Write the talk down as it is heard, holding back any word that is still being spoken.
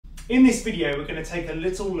In this video, we're going to take a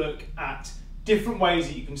little look at different ways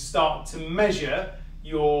that you can start to measure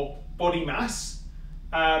your body mass.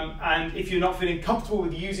 And if you're not feeling comfortable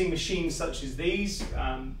with using machines such as these,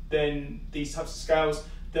 then these types of scales,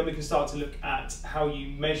 then we can start to look at how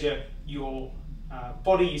you measure your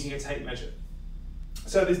body using a tape measure.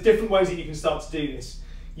 So there's different ways that you can start to do this.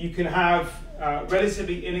 You can have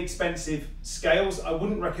relatively inexpensive scales. I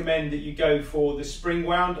wouldn't recommend that you go for the spring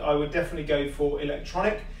wound. I would definitely go for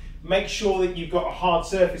electronic. Make sure that you've got a hard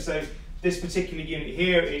surface. So this particular unit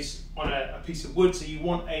here is on a piece of wood, so you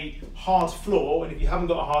want a hard floor, and if you haven't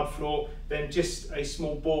got a hard floor, then just a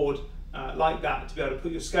small board like that to be able to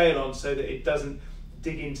put your scale on so that it doesn't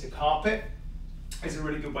dig into carpet is a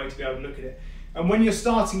really good way to be able to look at it. And when you're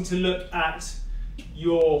starting to look at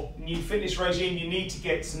your new fitness regime, you need to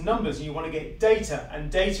get some numbers and you want to get data,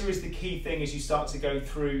 and data is the key thing as you start to go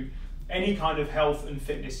through any kind of health and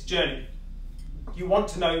fitness journey. You want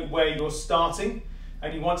to know where you're starting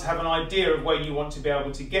and you want to have an idea of where you want to be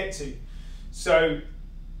able to get to. So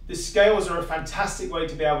the scales are a fantastic way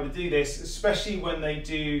to be able to do this, especially when they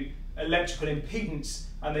do electrical impedance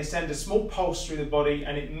and they send a small pulse through the body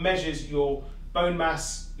and it measures your bone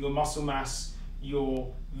mass, your muscle mass,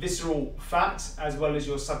 your visceral fat, as well as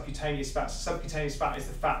your subcutaneous fat. So subcutaneous fat is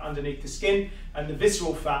the fat underneath the skin, and the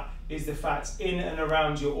visceral fat is the fat in and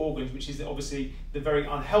around your organs, which is obviously the very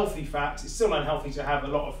unhealthy fat. It's still unhealthy to have a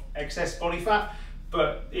lot of excess body fat,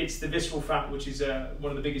 but it's the visceral fat which is one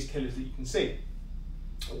of the biggest killers that you can see,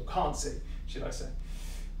 or can't see, should I say.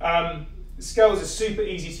 The scales are super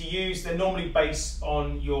easy to use. They're normally based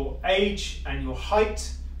on your age and your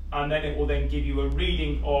height, and then it will then give you a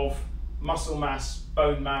reading of muscle mass,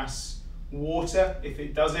 bone mass, water, if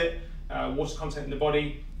it does it, water content in the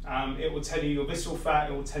body. It will tell you your visceral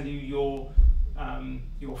fat, it will tell you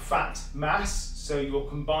your fat mass, so your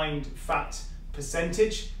combined fat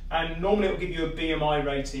percentage, and normally it will give you a BMI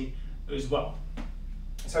rating as well.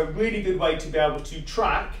 So a really good way to be able to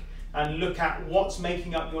track and look at what's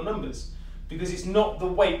making up your numbers, because it's not the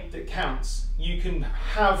weight that counts. You can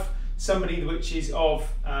have somebody which is of,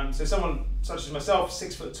 so someone such as myself,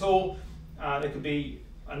 6 foot tall, there could be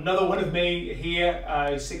another one of me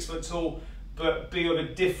here, 6 foot tall, but be of a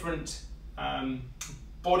different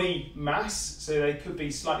body mass, so they could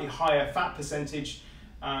be slightly higher fat percentage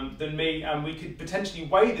than me, and we could potentially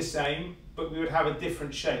weigh the same, but we would have a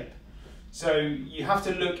different shape. So you have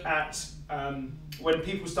to look at when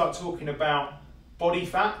people start talking about body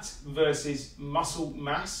fat versus muscle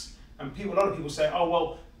mass, and a lot of people say, oh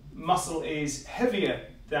well, muscle is heavier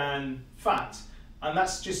than fat, and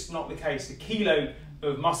that's just not the case. A kilo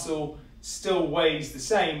of muscle still weighs the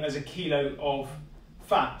same as a kilo of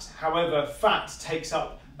fat. However, fat takes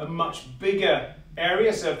up a much bigger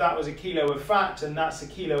area, so if that was a kilo of fat and that's a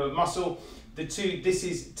kilo of muscle, this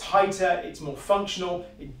is tighter, it's more functional,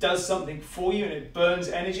 it does something for you and it burns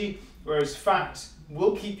energy, whereas fat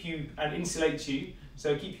will keep you and insulate you,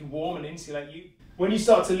 so keep you warm and insulate you. When you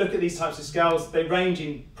start to look at these types of scales, they range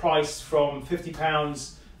in price from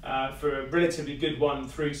 £50 for a relatively good one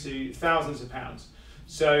through to thousands of pounds.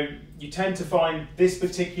 So you tend to find this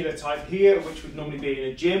particular type here, which would normally be in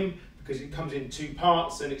a gym, because it comes in 2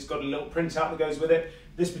 parts and it's got a little printout that goes with it.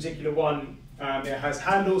 This particular one, it has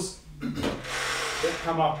handles that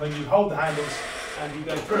come up and you hold the handles and you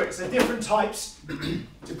go through it. So different types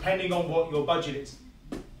depending on what your budget is.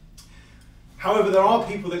 However, there are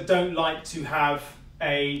people that don't like to have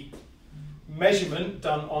a measurement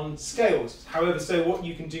done on scales. However, so what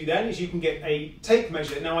you can do then is you can get a tape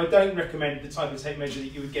measure. Now, I don't recommend the type of tape measure that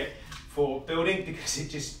you would get for building, because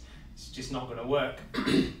it's just not going to work.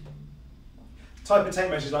 Type of tape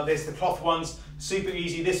measures like this, the cloth ones, super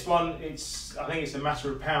easy. This one, I think it's a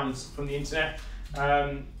matter of pounds from the internet,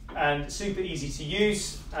 and super easy to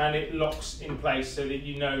use, and it locks in place so that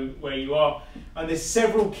you know where you are. And there's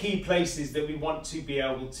several key places that we want to be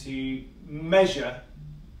able to measure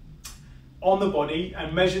on the body,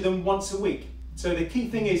 and measure them once a week. So the key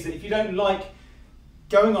thing is that if you don't like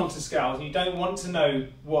going onto scales and you don't want to know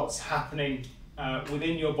what's happening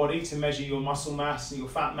within your body to measure your muscle mass, your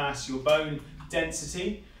fat mass, your bone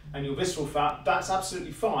density and your visceral fat, that's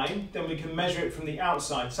absolutely fine. Then we can measure it from the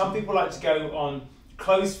outside. Some people like to go on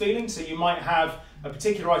clothes feeling, so you might have a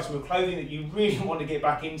particular item of clothing that you really want to get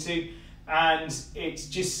back into and it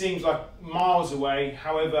just seems like miles away.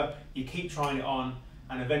 However, you keep trying it on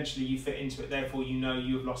and eventually you fit into it, therefore you know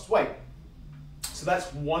you have lost weight. So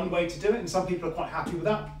that's one way to do it, and some people are quite happy with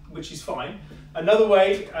that, which is fine. Another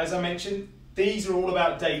way, as I mentioned, these are all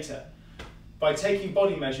about data. By taking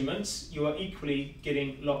body measurements, you are equally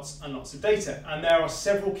getting lots and lots of data. And there are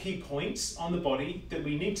several key points on the body that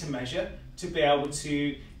we need to measure to be able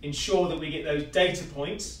to ensure that we get those data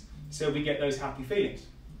points so we get those happy feelings.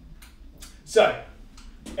 So,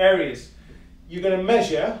 areas. You're going to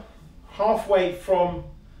measure halfway from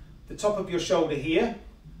the top of your shoulder here,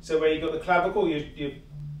 so where you've got the clavicle, your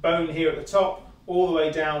bone here at the top, all the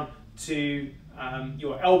way down to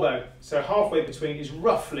your elbow. So halfway between is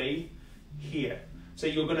roughly here. So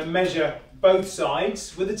you're going to measure both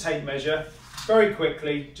sides with a tape measure very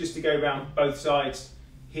quickly, just to go around both sides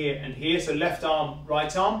here and here. So left arm,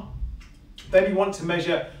 right arm. Then you want to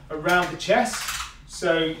measure around the chest.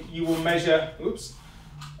 So you will measure,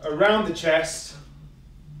 around the chest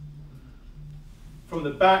from the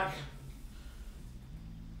back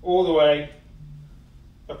all the way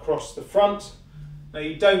across the front. Now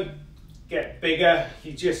you don't get bigger,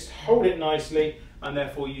 you just hold it nicely, and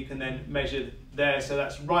therefore you can then measure there. So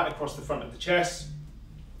that's right across the front of the chest.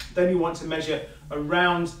 Then you want to measure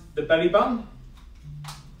around the belly button.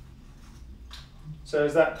 So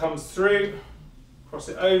as that comes through, cross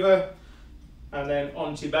it over, and then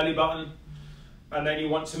onto your belly button. And then you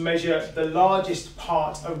want to measure the largest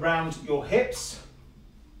part around your hips.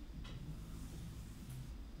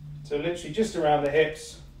 So literally just around the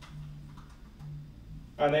hips.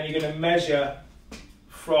 And then you're going to measure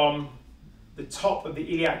from the top of the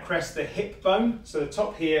iliac crest, the hip bone. So the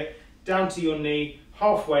top here, down to your knee,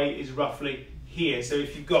 halfway is roughly here. So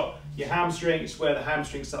if you've got your hamstring, it's where the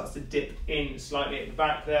hamstring starts to dip in slightly at the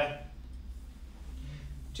back there.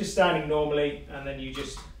 Just standing normally, and then you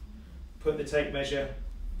just put the tape measure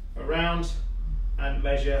around and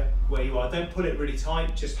measure where you are. Don't pull it really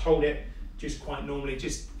tight, just hold it just quite normally,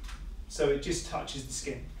 just so it just touches the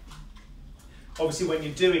skin. Obviously when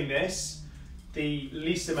you're doing this, the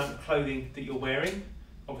least amount of clothing that you're wearing,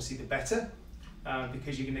 obviously the better,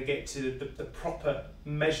 because you're going to get to the proper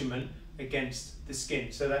measurement against the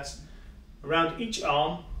skin. So that's around each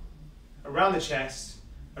arm, around the chest,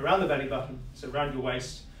 around the belly button, so around your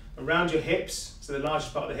waist, around your hips, so the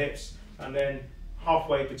largest part of the hips, and then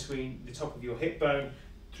halfway between the top of your hip bone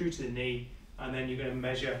through to the knee, and then you're going to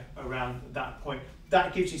measure around that point.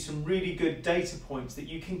 That gives you some really good data points that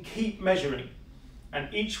you can keep measuring,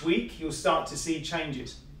 and each week you'll start to see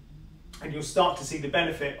changes, and you'll start to see the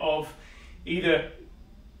benefit of either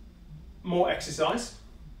more exercise.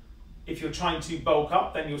 If you're trying to bulk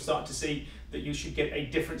up, then you'll start to see that you should get a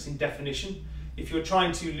difference in definition. If you're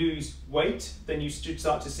trying to lose weight, then you should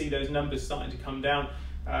start to see those numbers starting to come down.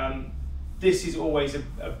 This is always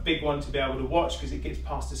a big one to be able to watch, because it gets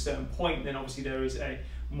past a certain point, then obviously there is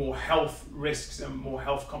more health risks and more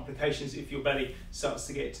health complications if your belly starts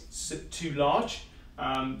to get too large.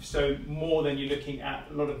 So more than you're looking at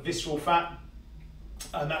a lot of visceral fat,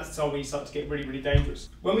 and that's when you start to get really, really dangerous.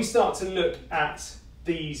 When we start to look at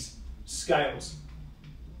these scales,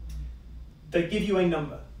 they give you a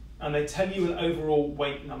number and they tell you an overall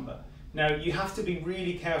weight number. Now you have to be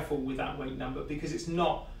really careful with that weight number, because it's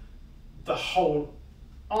not the whole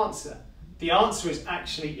answer. The answer is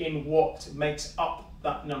actually in what makes up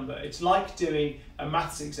that number. It's like doing a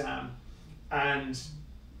maths exam and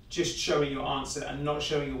just showing your answer and not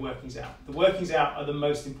showing your workings out. The workings out are the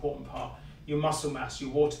most important part. Your muscle mass,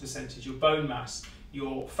 your water percentage, your bone mass,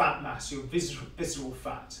 your fat mass, your visceral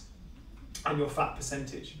fat, and your fat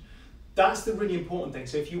percentage. That's the really important thing.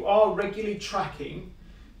 So if you are regularly tracking,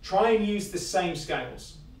 try and use the same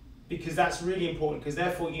scales, because that's really important, because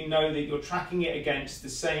therefore you know that you're tracking it against the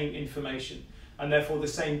same information, and therefore the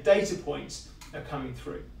same data points are coming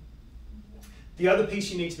through. The other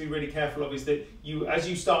piece you need to be really careful of is that as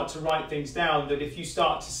you start to write things down, that if you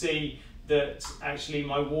start to see that actually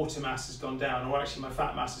my water mass has gone down, or actually my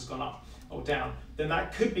fat mass has gone up or down, then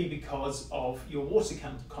that could be because of your water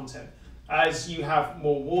content. As you have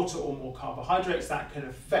more water or more carbohydrates, that can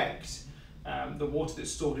affect the water that's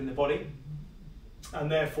stored in the body, and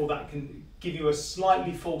therefore that can give you a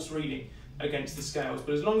slightly false reading against the scales.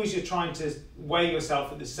 But as long as you're trying to weigh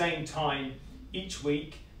yourself at the same time each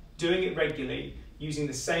week, doing it regularly, using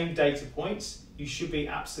the same data points, you should be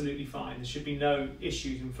absolutely fine. There should be no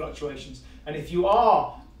issues and fluctuations. And if you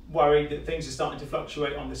are worried that things are starting to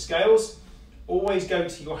fluctuate on the scales, always go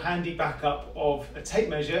to your handy backup of a tape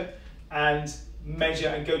measure and measure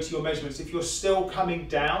and go to your measurements. If you're still coming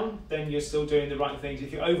down, then you're still doing the right things.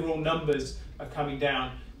 If your overall numbers are coming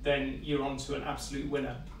down, then you're on to an absolute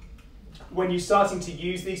winner. When you're starting to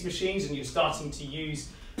use these machines and you're starting to use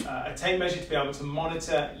a tape measure to be able to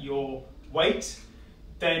monitor your weight,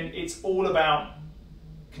 then it's all about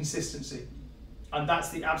consistency. And that's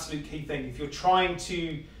the absolute key thing. If you're trying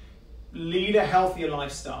to lead a healthier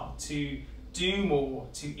lifestyle, to do more,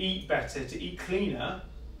 to eat better, to eat cleaner,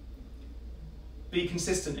 be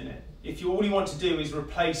consistent in it. If all you want to do is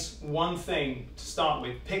replace one thing to start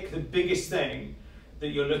with, pick the biggest thing that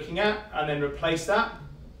you're looking at and then replace that,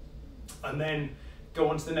 and then go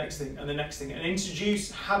on to the next thing and the next thing, and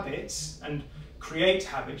introduce habits and create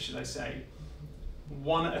habits, should I say,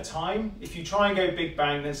 one at a time. If you try and go big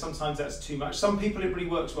bang, then sometimes that's too much. Some people it really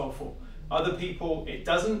works well for. Other people it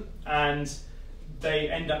doesn't, and they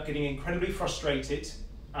end up getting incredibly frustrated,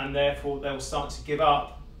 and therefore they'll start to give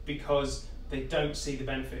up because they don't see the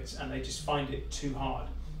benefits and they just find it too hard.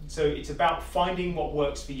 So it's about finding what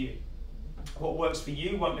works for you. What works for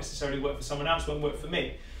you won't necessarily work for someone else, won't work for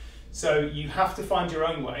me. So you have to find your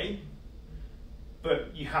own way,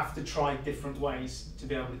 but you have to try different ways to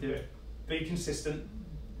be able to do it. Be consistent,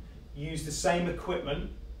 use the same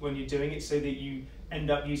equipment when you're doing it so that you end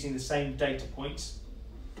up using the same data points.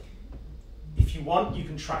 If you want, you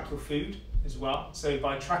can track your food as well. So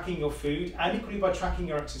by tracking your food and equally by tracking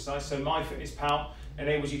your exercise, so MyFitnessPal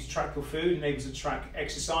enables you to track your food, enables you to track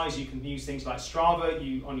exercise. You can use things like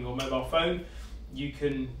Strava on your mobile phone. You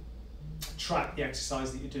can track the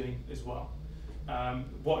exercise that you're doing as well.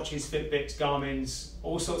 Watches, Fitbits, Garmin's,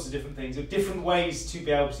 all sorts of different things. There are different ways to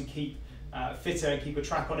be able to keep fitter and keep a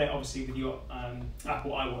track on it, obviously with your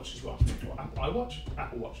Apple iWatch as well. Or Apple iWatch?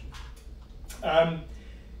 Apple Watch.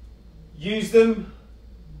 Use them,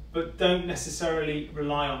 but don't necessarily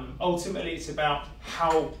rely on them. Ultimately, it's about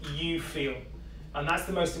how you feel. And that's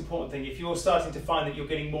the most important thing. If you're starting to find that you're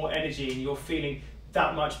getting more energy and you're feeling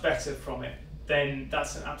that much better from it, then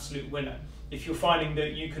that's an absolute winner. If you're finding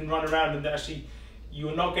that you can run around and that actually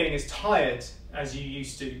you're not getting as tired as you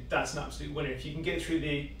used to, that's an absolute winner. If you can get through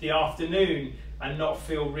the afternoon and not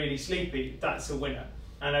feel really sleepy, that's a winner.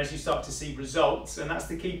 And as you start to see results, and that's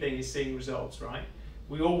the key thing, is seeing results, right?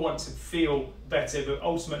 We all want to feel better, but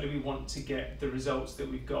ultimately we want to get the results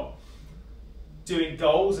that we've got. Doing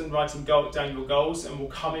goals and writing down your goals, and we'll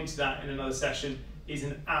come into that in another session, is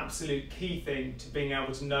an absolute key thing to being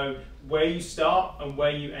able to know where you start and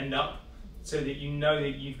where you end up, so that you know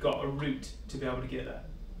that you've got a route to be able to get there.